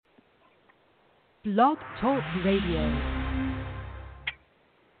Blog Talk Radio.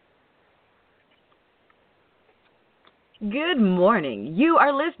 Good morning. You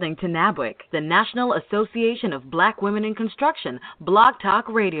are listening to NABWIC, the National Association of Black Women in Construction Blog Talk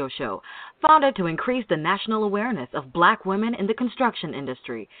Radio Show, founded to increase the national awareness of Black women in the construction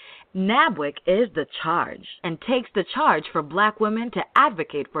industry. NABWIC is the charge and takes the charge for Black women to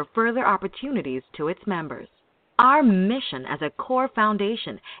advocate for further opportunities to its members. Our mission as a core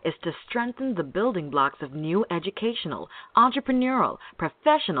foundation is to strengthen the building blocks of new educational, entrepreneurial,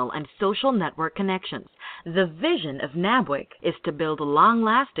 professional, and social network connections. The vision of NABWIC is to build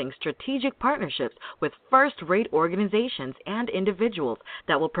long-lasting strategic partnerships with first-rate organizations and individuals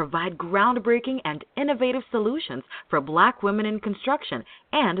that will provide groundbreaking and innovative solutions for Black women in construction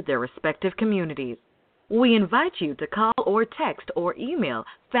and their respective communities. We invite you to call or text or email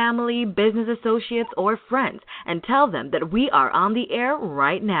family, business associates, or friends and tell them that we are on the air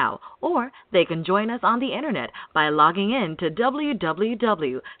right now, or they can join us on the internet by logging in to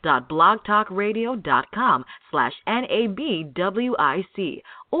www.blogtalkradio.com/NABWIC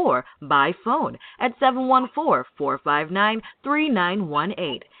or by phone at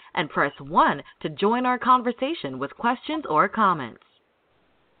 714-459-3918 and press 1 to join our conversation with questions or comments.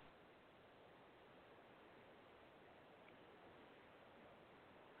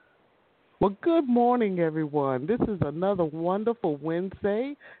 Well, good morning, everyone. This is another wonderful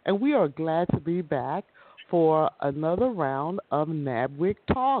Wednesday, and we are glad to be back for another round of NABWIC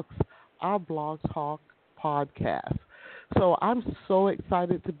Talks, our Blog Talk podcast. So I'm so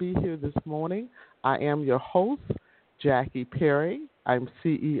excited to be here this morning. I am your host, Jackie Perry. I'm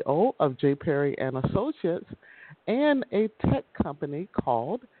CEO of J. Perry and Associates and a tech company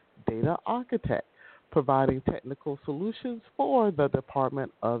called Data Architect, providing technical solutions for the Department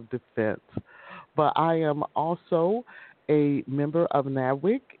of Defense. But I am also a member of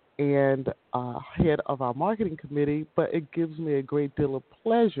NABWIC and head of our marketing committee, but it gives me a great deal of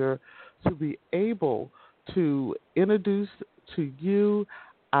pleasure to be able to introduce to you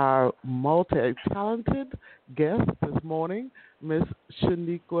our multi-talented guest this morning, Miss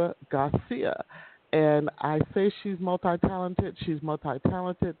Shaniqua Garcia. And I say she's multi-talented,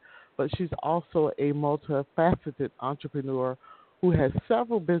 but she's also a multifaceted entrepreneur who has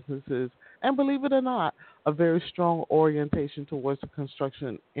several businesses and, believe it or not, a very strong orientation towards the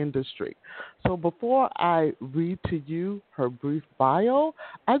construction industry. So before I read to you her brief bio,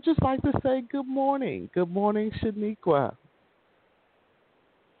 I'd just like to say good morning. Good morning, Shaniqua.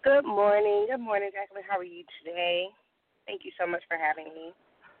 Good morning. Good morning, Jacqueline. How are you today? Thank you so much for having me.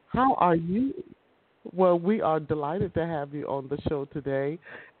 How are you? Well, we are delighted to have you on the show today,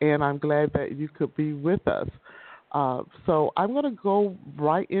 and I'm glad that you could be with us. So I'm going to go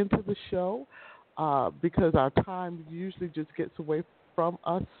right into the show because our time usually just gets away from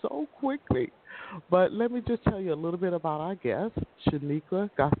us so quickly. But let me just tell you a little bit about our guest, Shaniqua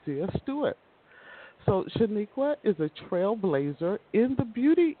Garcia-Stewart. So Shaniqua is a trailblazer in the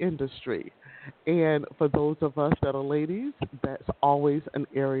beauty industry. And for those of us that are ladies, that's always an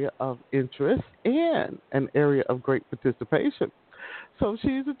area of interest and an area of great participation. So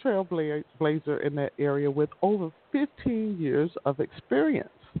she's a trailblazer in that area with over 15 years of experience.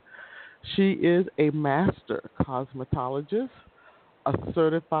 She is a master cosmetologist, a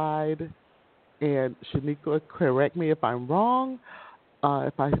certified, and Shaniqua, correct me if I'm wrong,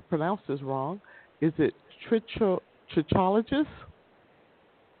 if I pronounce this wrong, is it trichologist?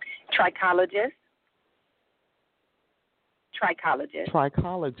 Trichologist.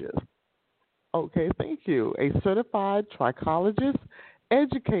 Okay, thank you. A certified trichologist,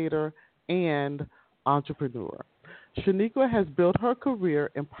 educator, and entrepreneur. Shaniqua has built her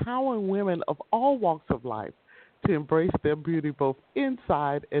career empowering women of all walks of life to embrace their beauty both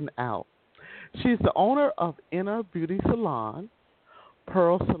inside and out. She's the owner of Inner Beauty Salon,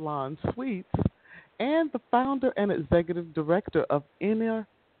 Pearl Salon Suites, and the founder and executive director of Inner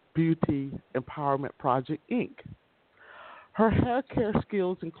Beauty Empowerment Project, Inc. Her hair care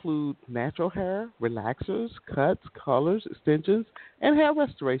skills include natural hair, relaxers, cuts, colors, extensions, and hair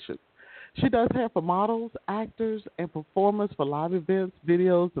restoration. She does hair for models, actors, and performers for live events,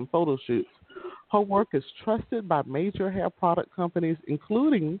 videos, and photo shoots. Her work is trusted by major hair product companies,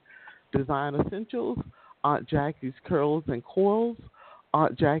 including Design Essentials, Aunt Jackie's Curls and Coils,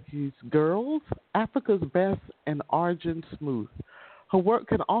 Aunt Jackie's Girls, Africa's Best, and Origin Smooth. Her work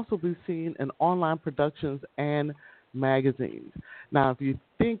can also be seen in online productions and magazines. Now, if you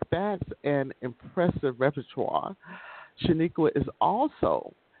think that's an impressive repertoire, Shaniqua is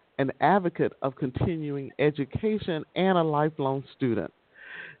also an advocate of continuing education and a lifelong student.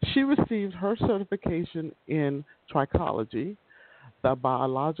 She received her certification in trichology, the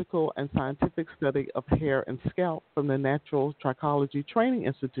biological and scientific study of hair and scalp from the Natural Trichology Training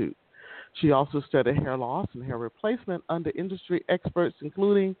Institute. She also studied hair loss and hair replacement under industry experts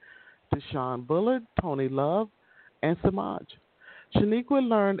including Deshaun Bullard, Tony Love, and Samaj. Shaniqua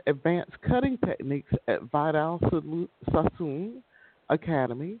learned advanced cutting techniques at Vidal Sassoon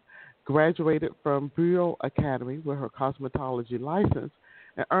Academy, graduated from Bureau Academy with her cosmetology license,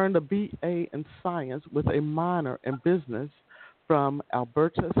 and earned a BA in science with a minor in business from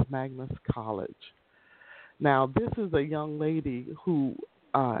Albertus Magnus College. Now, this is a young lady who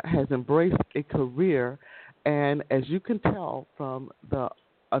has embraced a career, and as you can tell from the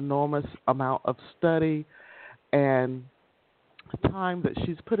enormous amount of study and time that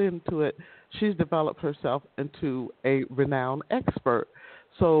she's put into it, she's developed herself into a renowned expert.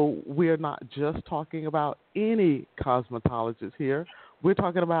 So we're not just talking about any cosmetologist here. We're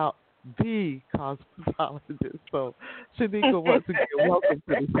talking about the cosmetologist. So, Shaniqua, once again, welcome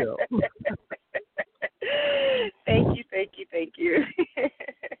to the show. Thank you.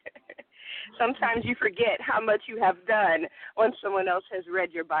 Sometimes you forget how much you have done once someone else has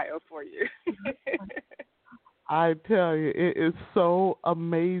read your bio for you. I tell you, it is so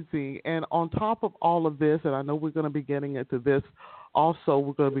amazing. And on top of all of this, and I know we're going to be getting into this also,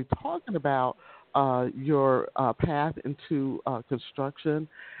 we're going to be talking about your path into construction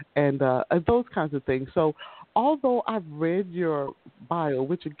and those kinds of things. So although I've read your bio,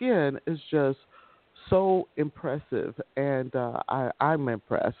 which again is just so impressive, and I'm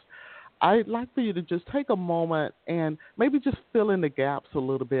impressed, I'd like for you to just take a moment and maybe just fill in the gaps a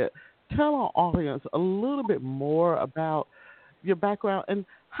little bit. Tell our audience a little bit more about your background and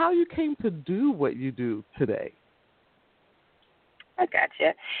how you came to do what you do today. I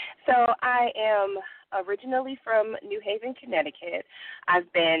gotcha. So I am originally from New Haven, Connecticut.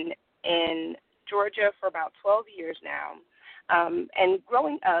 I've been in Georgia for about 12 years now. And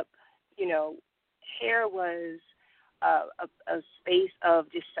growing up, hair was a space of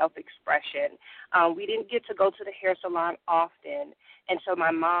just self-expression. We didn't get to go to the hair salon often, and so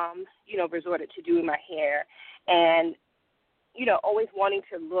my mom, resorted to doing my hair, and, always wanting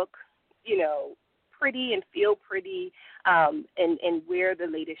to look, pretty and feel pretty, and wear the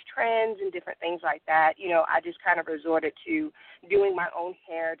latest trends and different things like that. I just kind of resorted to doing my own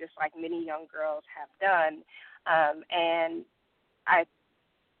hair just like many young girls have done, and I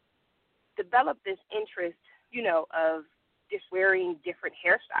developed this interest of just wearing different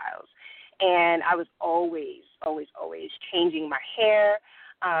hairstyles. And I was always changing my hair,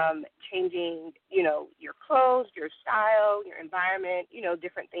 changing, your clothes, your style, your environment,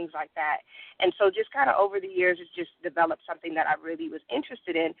 different things like that. And so just kind of over the years, it's just developed something that I really was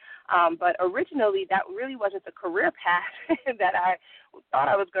interested in. But originally, that really wasn't the career path that I thought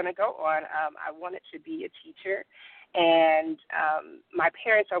I was going to go on. I wanted to be a teacher. And my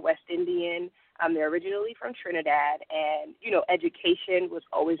parents are West Indian. They're originally from Trinidad, and, education was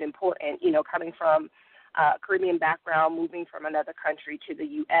always important. Coming from Caribbean background, moving from another country to the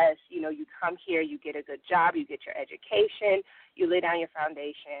U.S., you come here, you get a good job, you get your education, you lay down your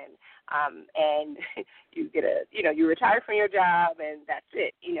foundation, and you get you retire from your job, and that's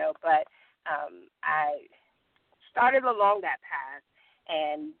it, But I started along that path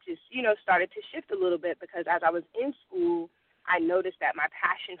and just, started to shift a little bit because as I was in school, I noticed that my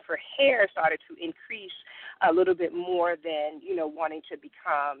passion for hair started to increase a little bit more than, wanting to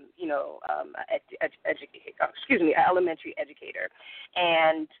become, an elementary educator.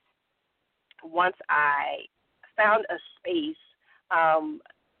 And once I found a space,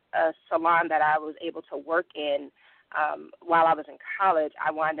 a salon that I was able to work in while I was in college,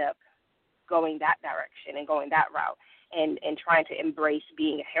 I wound up going that direction and going that route and trying to embrace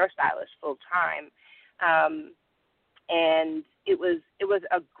being a hairstylist full time. And it was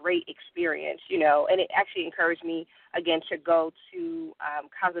a great experience, and it actually encouraged me, again, to go to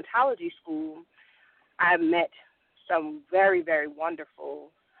cosmetology school. I met some very, very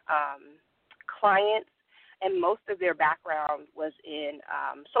wonderful clients, and most of their background was in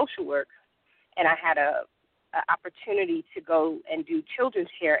social work, and I had a opportunity to go and do children's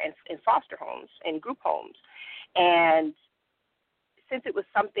hair in foster homes and group homes. And since it was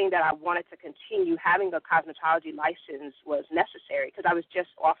something that I wanted to continue, having a cosmetology license was necessary because I was just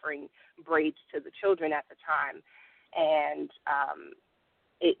offering braids to the children at the time. And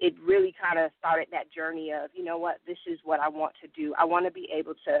it really kind of started that journey of, this is what I want to do. I want to be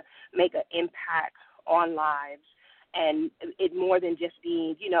able to make an impact on lives. And it more than just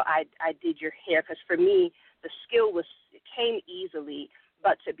being, I did your hair, because for me, the skill came easily,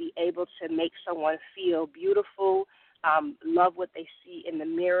 but to be able to make someone feel beautiful, love what they see in the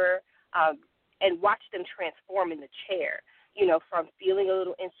mirror, and watch them transform in the chair. from feeling a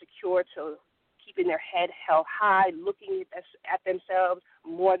little insecure to keeping their head held high, looking at themselves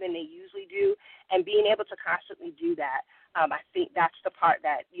more than they usually do, and being able to constantly do that. I think that's the part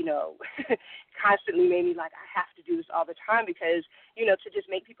that, constantly made me like, I have to do this all the time because, to just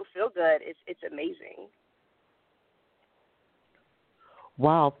make people feel good, it's amazing.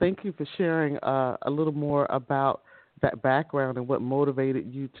 Wow, thank you for sharing a little more about that background and what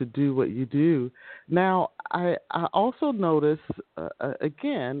motivated you to do what you do. Now, I also noticed,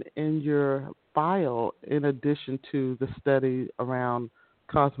 again, in your bio, in addition to the study around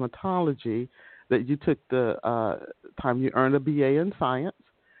cosmetology, that you took the time, you earned a BA in science,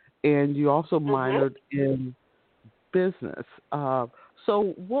 and you also minored in business.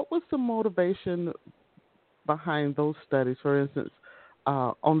 So what was the motivation behind those studies? For instance,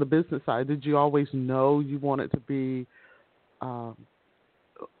 on the business side, did you always know you wanted to be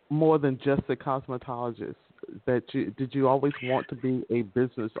more than just a cosmetologist? Did you always want to be a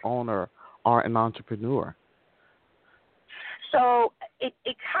business owner or an entrepreneur? So it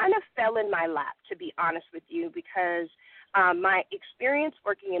kind of fell in my lap, to be honest with you, because my experience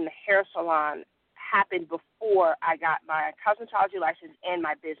working in the hair salon happened before I got my cosmetology license and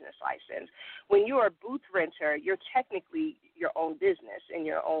my business license. When you are a booth renter, you're technically your own business and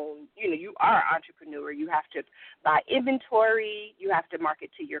your own, you are an entrepreneur. You have to buy inventory. You have to market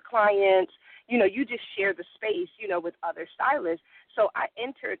to your clients. You just share the space, with other stylists. So I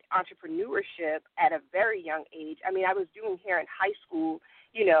entered entrepreneurship at a very young age. I mean, I was doing hair in high school,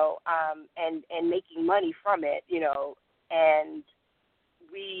 and making money from it, and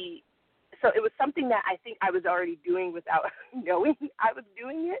so it was something that I think I was already doing without knowing I was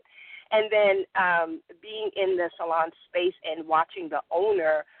doing it. And then being in the salon space and watching the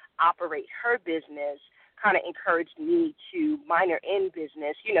owner operate her business kind of encouraged me to minor in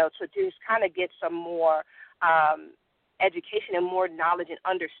business, to just kind of get some more education and more knowledge and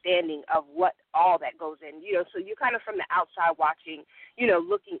understanding of what all that goes in. So you kind of from the outside watching,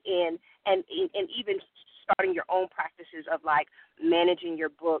 looking in and even starting your own practices of like managing your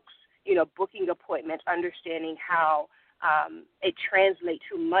books, booking appointments, understanding how it translates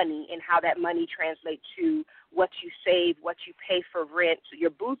to money and how that money translates to what you save, what you pay for rent, your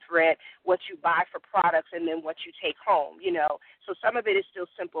booth rent, what you buy for products, and then what you take home, So some of it is still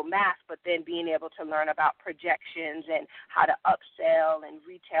simple math, but then being able to learn about projections and how to upsell and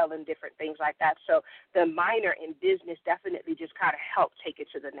retail and different things like that. So the minor in business definitely just kind of helped take it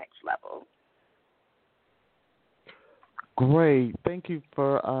to the next level. Great. Thank you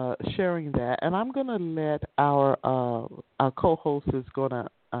for sharing that. And I'm going to let our co-host is going to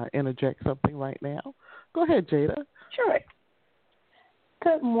interject something right now. Go ahead, Jada. Sure.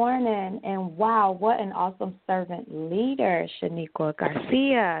 Good morning, and wow, what an awesome servant leader, Shaniqua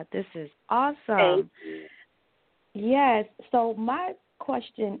Garcia. This is awesome. Thank you. Yes. So my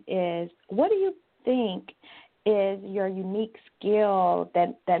question is, what do you think is your unique skill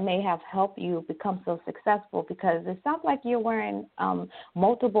that may have helped you become so successful? Because it sounds like you're wearing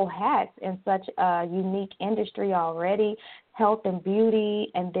multiple hats in such a unique industry already, health and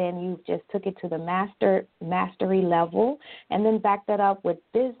beauty, and then you just took it to the mastery level, and then backed that up with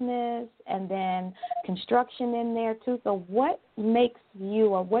business, and then construction in there too. So what makes you,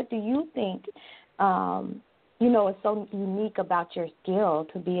 or what do you think is so unique about your skill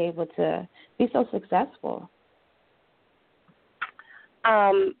to be able to be so successful?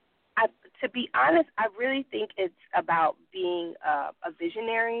 To be honest, I really think it's about being a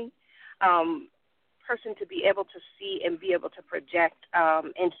visionary person, to be able to see and be able to project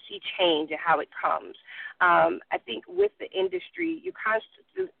and see change and how it comes. I think with the industry, you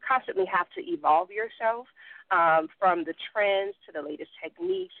constantly have to evolve yourself from the trends to the latest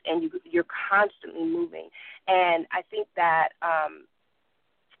techniques, and you're constantly moving. And I think that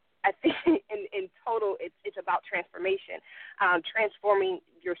in total, it's about transformation, transforming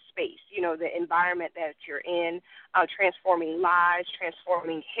your space, the environment that you're in, transforming lives,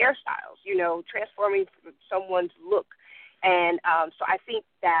 transforming hairstyles, transforming someone's look. And so I think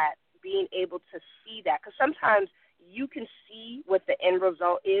that being able to see that, because sometimes you can see what the end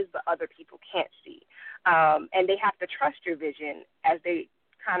result is, but other people can't see. And they have to trust your vision as they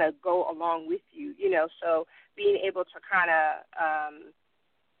kind of go along with you, so being able to kind of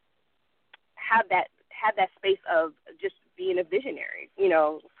have that space of just being a visionary,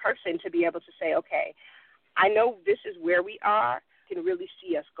 person, to be able to say, okay, I know this is where we are, can really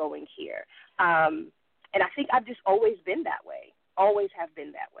see us going here. And I think I've just always been that way, always have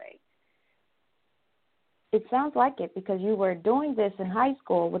been that way. It sounds like it, because you were doing this in high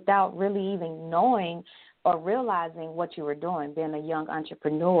school without really even knowing or realizing what you were doing, being a young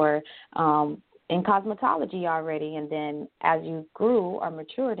entrepreneur. in cosmetology already, and then as you grew or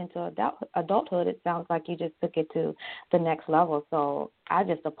matured into adulthood, it sounds like you just took it to the next level. So I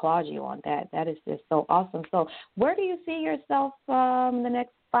just applaud you on that. That is just so awesome. So where do you see yourself the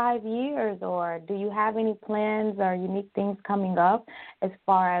next 5 years, or do you have any plans or unique things coming up as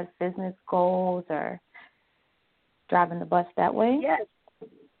far as business goals or driving the bus that way? Yes.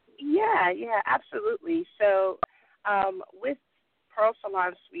 Yeah, absolutely. So with Pearl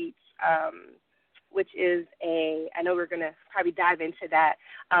Salon Suites, which is I know we're going to probably dive into that,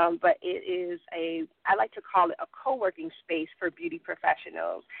 but it is I like to call it a co-working space for beauty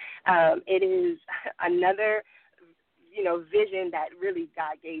professionals. It is another, vision that really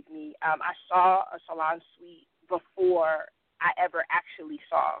God gave me. I saw a salon suite before I ever actually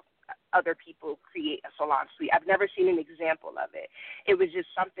saw other people create a salon suite. I've never seen an example of it. It was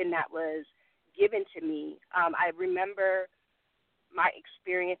just something that was given to me. I remember my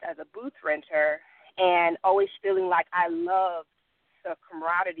experience as a booth renter and always feeling like I loved the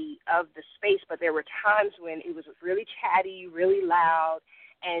camaraderie of the space, but there were times when it was really chatty, really loud,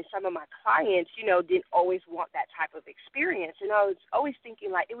 and some of my clients, didn't always want that type of experience. And I was always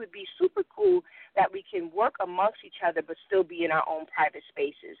thinking, like, it would be super cool that we can work amongst each other but still be in our own private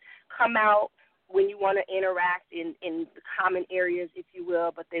spaces. Come out when you want to interact in the common areas, if you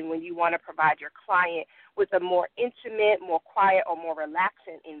will, but then when you want to provide your client with a more intimate, more quiet, or more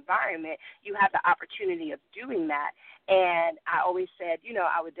relaxing environment, you have the opportunity of doing that. And I always said,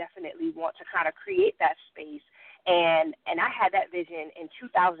 I would definitely want to kind of create that space. And I had that vision in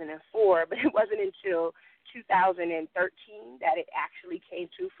 2004, but it wasn't until 2013 that it actually came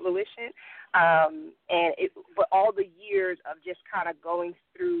to fruition. But all the years of just kind of going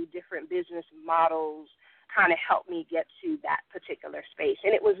through different business models kind of helped me get to that particular space.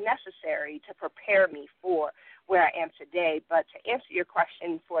 And it was necessary to prepare me for where I am today. But to answer your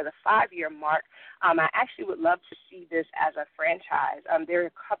question, for the 5-year mark, I actually would love to see this as a franchise. There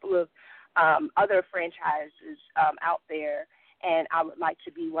are a couple of other franchises out there, and I would like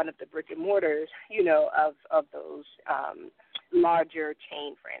to be one of the brick and mortars, of those larger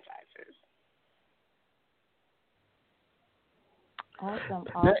chain franchises. Awesome.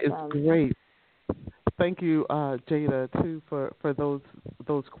 That is great. Thank you, Jada, too, for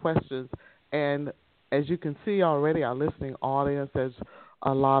those questions. And as you can see already, our listening audience, there's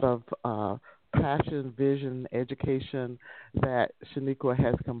a lot of passion, vision, education that Shaniqua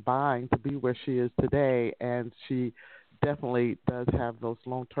has combined to be where she is today, and she definitely does have those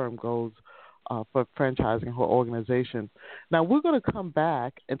long-term goals for franchising her organization. Now, we're going to come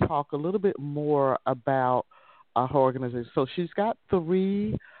back and talk a little bit more about her organization. So she's got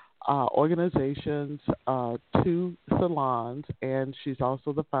 3 organizations, 2 salons, and she's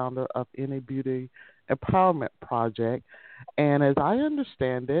also the founder of NABWIC Empowerment Project. And as I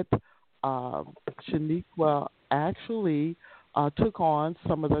understand it, Shaniqua actually took on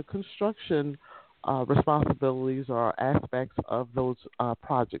some of the construction responsibilities or aspects of those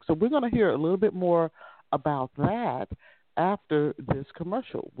projects. So we're going to hear a little bit more about that after this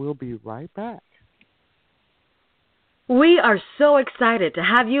commercial. We'll be right back. We are so excited to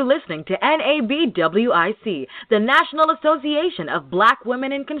have you listening to NABWIC, the National Association of Black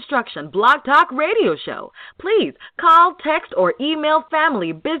Women in Construction Blog Talk Radio Show. Please call, text, or email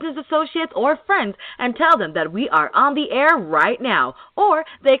family, business associates, or friends and tell them that we are on the air right now. Or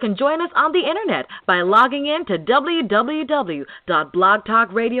they can join us on the internet by logging in to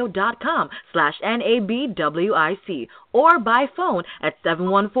www.blogtalkradio.com/NABWIC or by phone at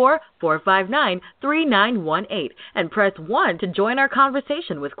 714-459-3918 and press 1 to join our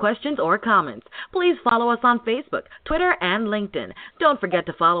conversation with questions or comments. Please follow us on Facebook, Twitter, and LinkedIn. Don't forget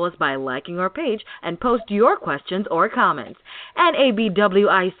to follow us by liking our page and post your questions or comments.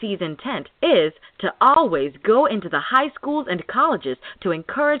 NABWIC's intent is to always go into the high schools and colleges to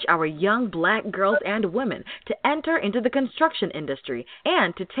encourage our young black girls and women to enter into the construction industry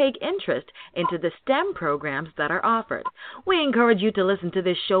and to take interest into the STEM programs that are offered. We encourage you to listen to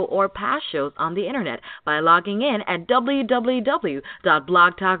this show or past shows on the internet by logging in at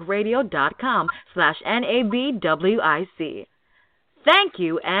www.blogtalkradio.com/NABWIC. Thank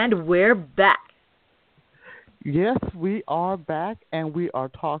you, and we're back. Yes, we are back, and we are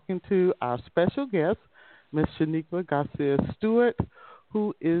talking to our special guest, Ms. Shaniqua Garcia-Stewart,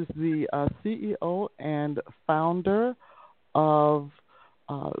 who is the CEO and founder of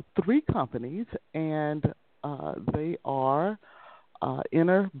 3 companies, and they are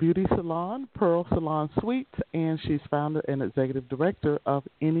Inner Beauty Salon, Pearl Salon Suites, and she's founder and executive director of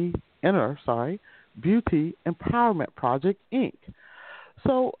Inner Beauty Empowerment Project, Inc.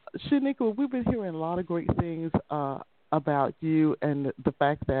 So, Shaniqua, we've been hearing a lot of great things about you and the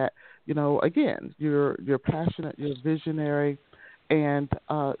fact that, again, you're passionate, you're visionary, and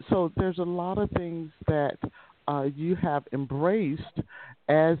so there's a lot of things that you have embraced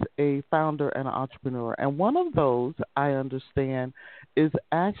as a founder and an entrepreneur. And one of those, I understand, is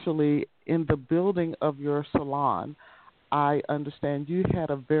actually in the building of your salon. I understand you had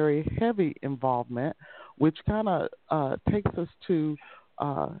a very heavy involvement, which kind of takes us to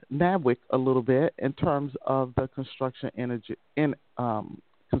NABWIC a little bit in terms of the construction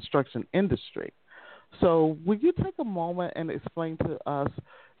industry. So, would you take a moment and explain to us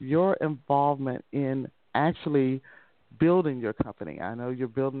your involvement in actually building your company? I know you're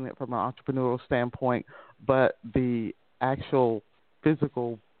building it from an entrepreneurial standpoint, but the actual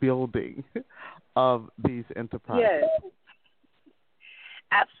physical building of these enterprises. Yes,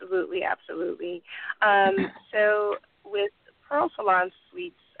 absolutely, absolutely. So with Pearl Salon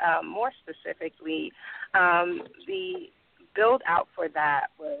Suites, more specifically, the build out for that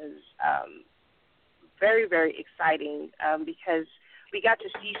was very, very exciting because we got to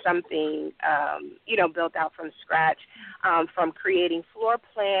see something, built out from scratch, from creating floor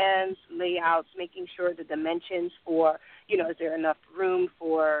plans, layouts, making sure the dimensions for, is there enough room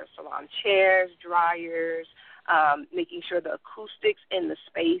for salon chairs, dryers, making sure the acoustics in the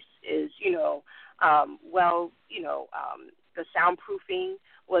space is, the soundproofing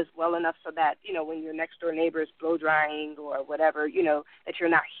was well enough so that, when your next door neighbor is blow drying or whatever, that you're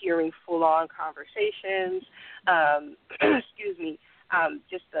not hearing full on conversations. Excuse me.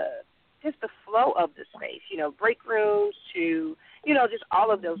 Just the flow of the space, break rooms to, just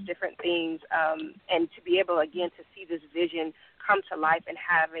all of those different things, and to be able, again, to see this vision come to life and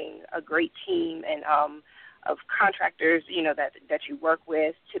having a great team and of contractors, that you work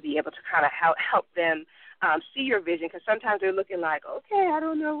with to be able to kind of help them see your vision, because sometimes they're looking like, okay, I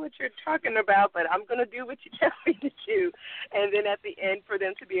don't know what you're talking about, but I'm going to do what you tell me to do. And then at the end for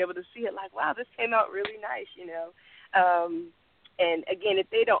them to be able to see it like, wow, this came out really nice, And, again, if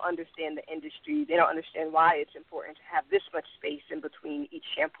they don't understand the industry, they don't understand why it's important to have this much space in between each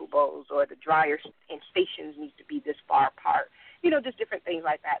shampoo bowls, or the dryers and stations need to be this far apart, just different things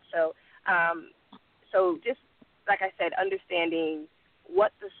like that. So just like I said, understanding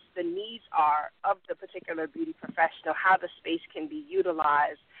what the needs are of the particular beauty professional, how the space can be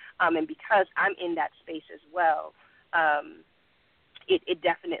utilized, and because I'm in that space as well, it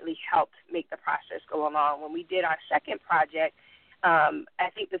definitely helped make the process go along. When we did our second project, I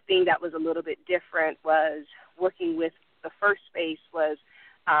think the thing that was a little bit different was working with the first space was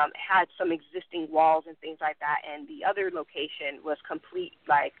had some existing walls and things like that, and the other location was complete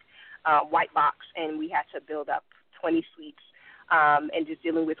white box, and we had to build up 20 suites, and just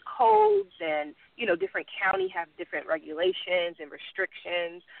dealing with codes and, different county have different regulations and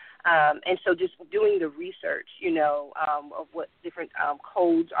restrictions. And so just doing the research, of what different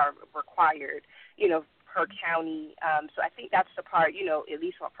codes are required, per county. So I think that's the part, at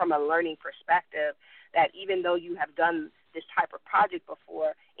least from a learning perspective, that even though you have done this type of project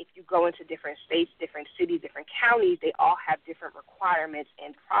before, if you go into different states, different cities, different counties, they all have different requirements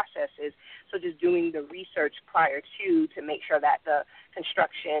and processes. So just doing the research prior to make sure that the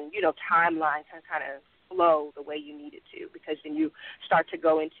construction, timeline can kind of flow the way you need it to, because then you start to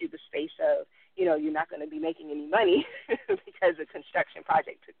go into the space of, you're not going to be making any money because the construction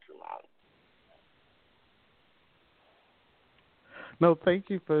project took too long. No, thank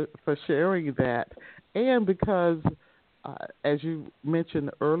you for sharing that. And because, as you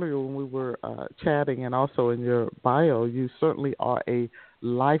mentioned earlier when we were chatting, and also in your bio, you certainly are a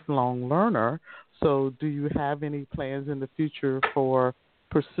lifelong learner. So do you have any plans in the future for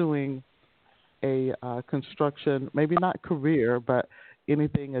pursuing a construction, maybe not career, but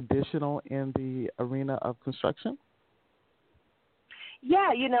anything additional in the arena of construction? Yeah,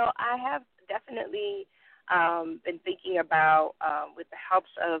 I have definitely been thinking about, with the help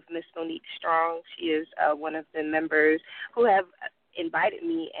of Miss Monique Strong. She is one of the members who have invited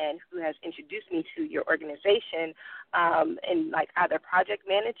me and who has introduced me to your organization in either project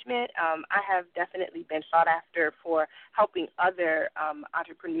management. I have definitely been sought after for helping other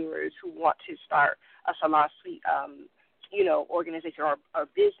entrepreneurs who want to start a salon suite organization or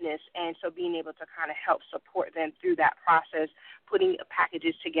business, and so being able to kind of help support them through that process, putting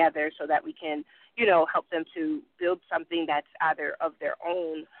packages together so that we can, help them to build something that's either of their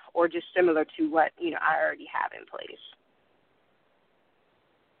own or just similar to what, I already have in place.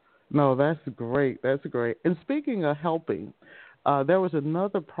 No, that's great. That's great. And speaking of helping, there was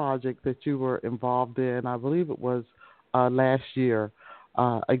another project that you were involved in. I believe it was last year.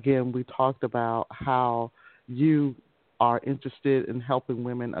 Again, we talked about how you are interested in helping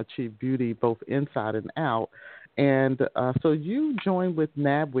women achieve beauty both inside and out. And so you joined with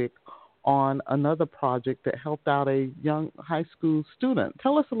NABWIC on another project that helped out a young high school student.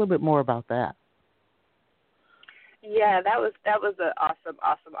 Tell us a little bit more about that. Yeah, that was an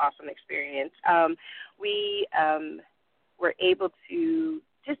awesome experience. We were able to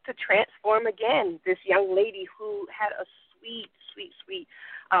transform again this young lady who had a sweet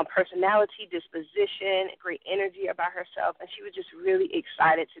personality, disposition, great energy about herself, and she was just really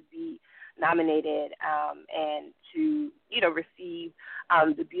excited to be nominated and to receive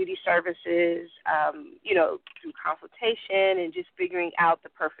the beauty services, through consultation and just figuring out the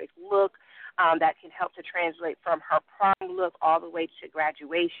perfect look that can help to translate from her prom look all the way to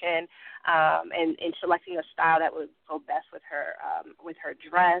graduation, and selecting a style that would go best with her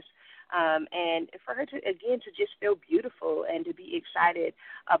dress, and for her to just feel beautiful and to be excited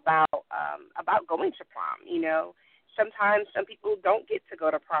about going to prom. Sometimes some people don't get to go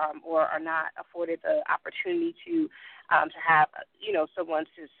to prom or are not afforded the opportunity to have someone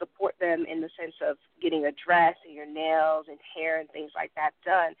to support them in the sense of getting a dress and your nails and hair and things like that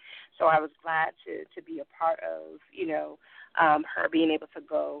done. So I was glad to be a part of her being able to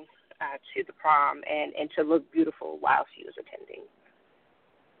go to the prom and to look beautiful while she was attending.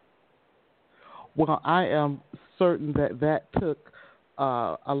 Well, I am certain that took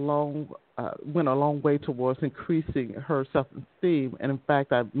went a long way towards increasing her self-esteem. And in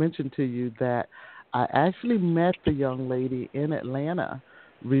fact, I mentioned to you that I actually met the young lady in Atlanta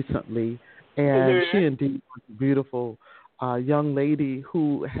recently, and she indeed was a beautiful young lady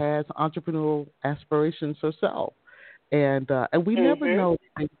who has entrepreneurial aspirations herself. And we never know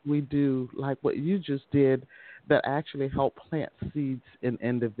the things we do, like what you just did, that actually help plant seeds in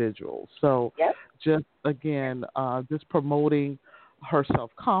individuals. So just, again, just promoting her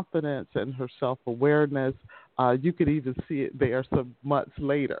self-confidence and her self-awareness. You could even see it there some months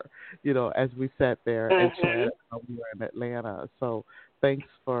later, as we sat there and chatted. We were in Atlanta. So thanks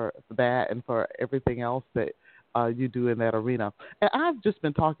for that and for everything else that you do in that arena. And I've just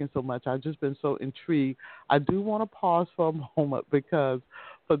been talking so much. I've just been so intrigued. I do want to pause for a moment because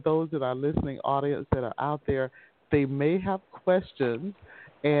for those in our listening audience that are out there, they may have questions.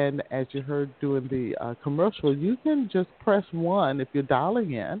 And as you heard during the commercial, you can just press 1 if you're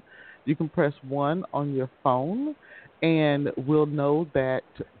dialing in. You can press 1 on your phone, and we'll know that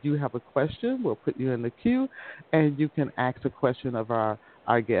you have a question. We'll put you in the queue, and you can ask a question of our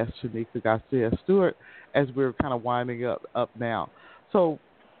guest, Shaniqua Garcia-Stewart, as we're kind of winding up now. So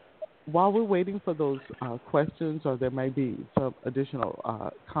while we're waiting for those questions, or there may be some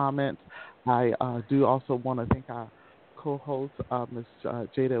additional comments, I do also want to thank our co-host, Ms.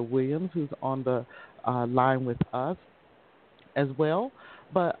 Jada Williams, who's on the line with us as well.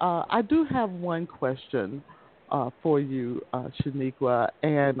 But I do have one question for you, Shaniqua,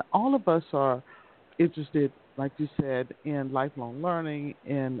 and all of us are interested, like you said, in lifelong learning,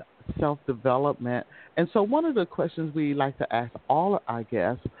 in self-development. And so one of the questions we like to ask all of our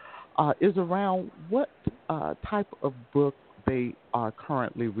guests is around what type of book they are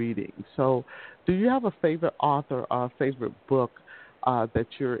currently reading. So do you have a favorite author or a favorite book that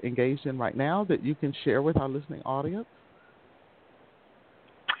you're engaged in right now that you can share with our listening audience?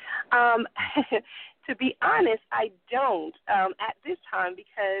 To be honest, I don't at this time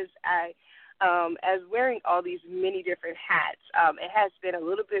because as wearing all these many different hats, it has been a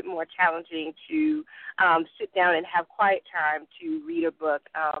little bit more challenging to sit down and have quiet time to read a book.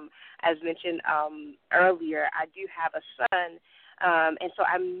 As mentioned earlier, I do have a son, and so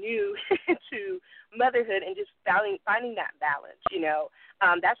I'm new to motherhood and just finding that balance,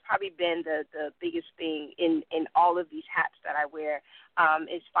 That's probably been the biggest thing in all of these hats that I wear,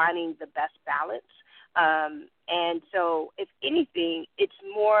 is finding the best balance. And so, if anything, it's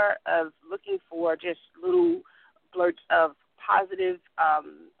more of looking for just little blurts of positive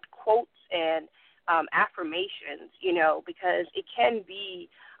quotes and affirmations, because it can be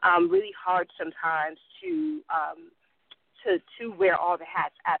really hard sometimes to wear all the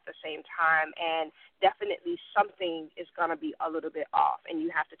hats at the same time, and definitely something is going to be a little bit off, and you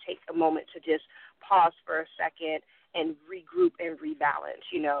have to take a moment to just pause for a second and regroup and rebalance,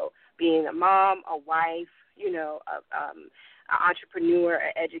 being a mom, a wife, an entrepreneur,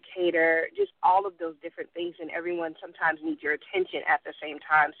 an educator, just all of those different things, and everyone sometimes needs your attention at the same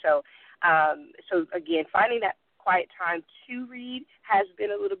time. So again, finding that quiet time to read has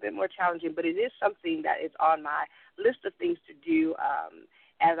been a little bit more challenging, but it is something that is on my list of things to do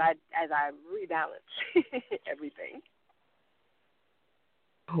as I rebalance everything.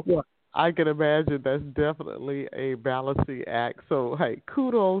 Well, I can imagine that's definitely a balancing act. So, hey,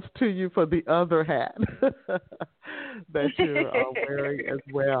 kudos to you for the other hat that you're wearing as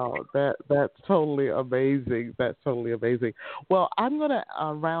well. That's totally amazing. That's totally amazing. Well, I'm going to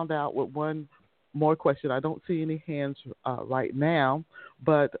round out with one more question. I don't see any hands right now,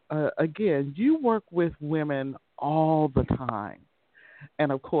 but again, you work with women all the time.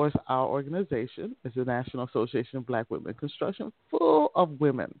 And of course, our organization is the National Association of Black Women in Construction, full of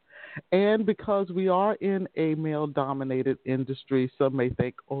women. And because we are in a male-dominated industry, some may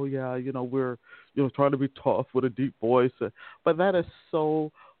think, "Oh yeah, we're trying to be tough with a deep voice," but that is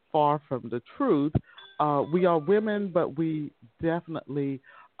so far from the truth. We are women, but we definitely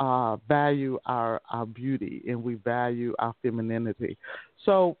value our beauty and we value our femininity.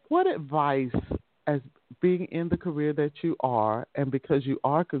 So, what advice, as being in the career that you are, and because you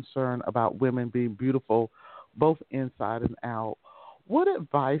are concerned about women being beautiful both inside and out, what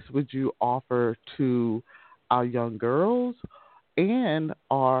advice would you offer to our young girls and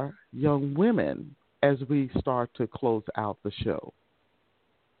our young women as we start to close out the show?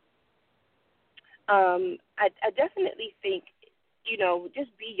 I definitely think,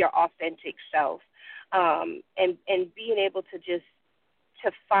 just be your authentic self, and being able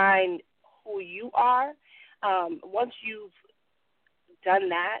to find who you are. Once you've done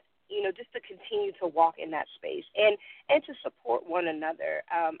that, just to continue to walk in that space and to support one another.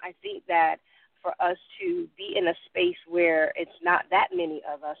 I think that for us to be in a space where it's not that many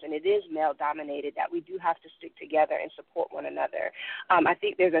of us and it is male dominated, that we do have to stick together and support one another. I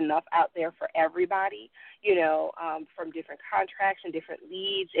think there's enough out there for everybody, from different contracts and different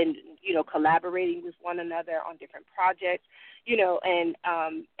leads and, collaborating with one another on different projects,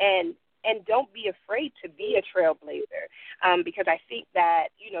 and don't be afraid to be a trailblazer, because I think that,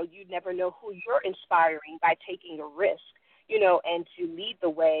 you never know who you're inspiring by taking a risk, and to lead the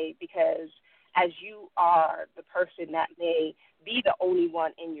way, because as you are the person that may be the only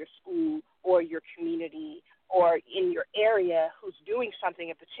one in your school or your community or in your area who's doing something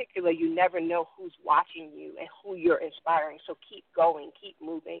in particular, you never know who's watching you and who you're inspiring. So keep going, keep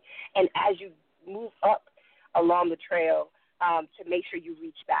moving. And as you move up along the trail, to make sure you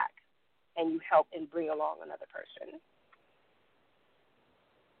reach back and you help and bring along another person.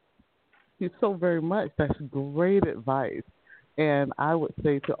 Thank you so very much. That's great advice. And I would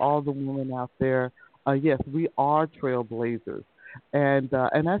say to all the women out there, yes, we are trailblazers. And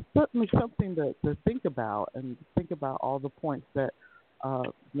that's certainly something to think about, and think about all the points that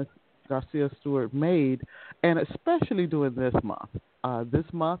Ms. Garcia-Stewart made, and especially during this month. This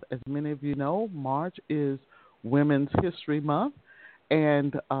month, as many of you know, March is Women's History Month.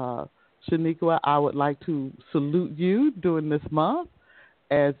 And Shaniqua, I would like to salute you during this month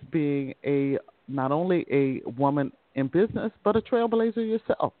as being not only a woman in business, but a trailblazer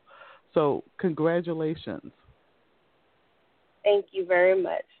yourself. So congratulations. Thank you very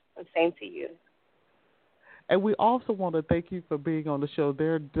much. And same to you. And we also want to thank you for being on the show.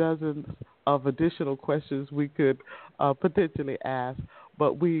 There are dozens of additional questions we could potentially ask,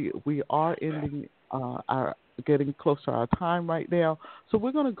 but we are ending getting close to our time right now. So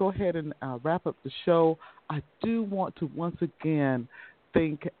we're going to go ahead and wrap up the show. I do want to once again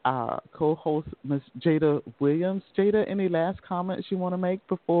thank our co-host, Ms. Jada Williams. Jada, any last comments you want to make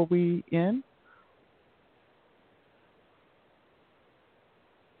before we end?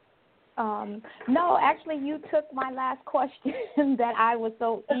 No, actually, you took my last question that I was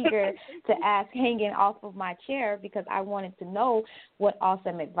so eager to ask, hanging off of my chair, because I wanted to know what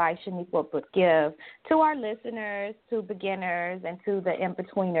awesome advice Shaniqua would give to our listeners, to beginners, and to the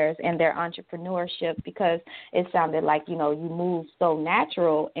in-betweeners in their entrepreneurship, because it sounded like, you move so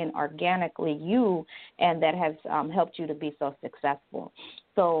natural and organically and that has helped you to be so successful.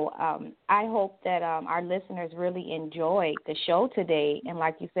 So I hope that our listeners really enjoyed the show today. And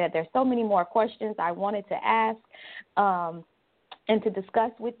like you said, there's so many more questions I wanted to ask and to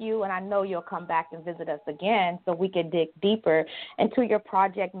discuss with you. And I know you'll come back and visit us again so we can dig deeper into your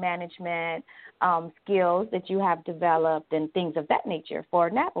project management skills that you have developed and things of that nature for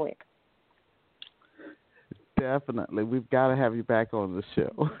NABWIC. Definitely. We've got to have you back on the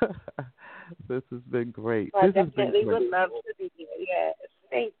show. This has been great. Well, I definitely would love to be here. Yes.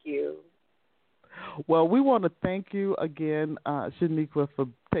 Thank you. Well, we want to thank you again, Shaniqua, for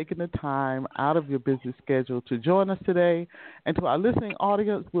taking the time out of your busy schedule to join us today. And to our listening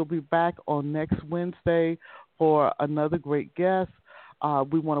audience, we'll be back on next Wednesday for another great guest.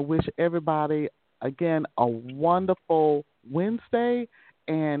 We want to wish everybody, again, a wonderful Wednesday.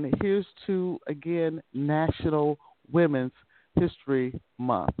 And here's to, again, National Women's History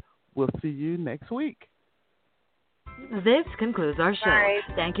Month. We'll see you next week. This concludes our show. Bye.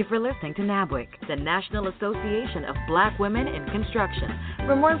 Thank you for listening to NABWIC, the National Association of Black Women in Construction.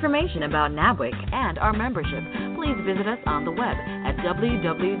 For more information about NABWIC and our membership, please visit us on the web at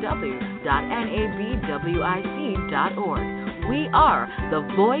www.nabwic.org. We are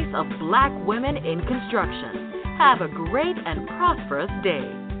the voice of Black women in construction. Have a great and prosperous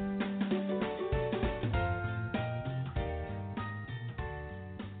day.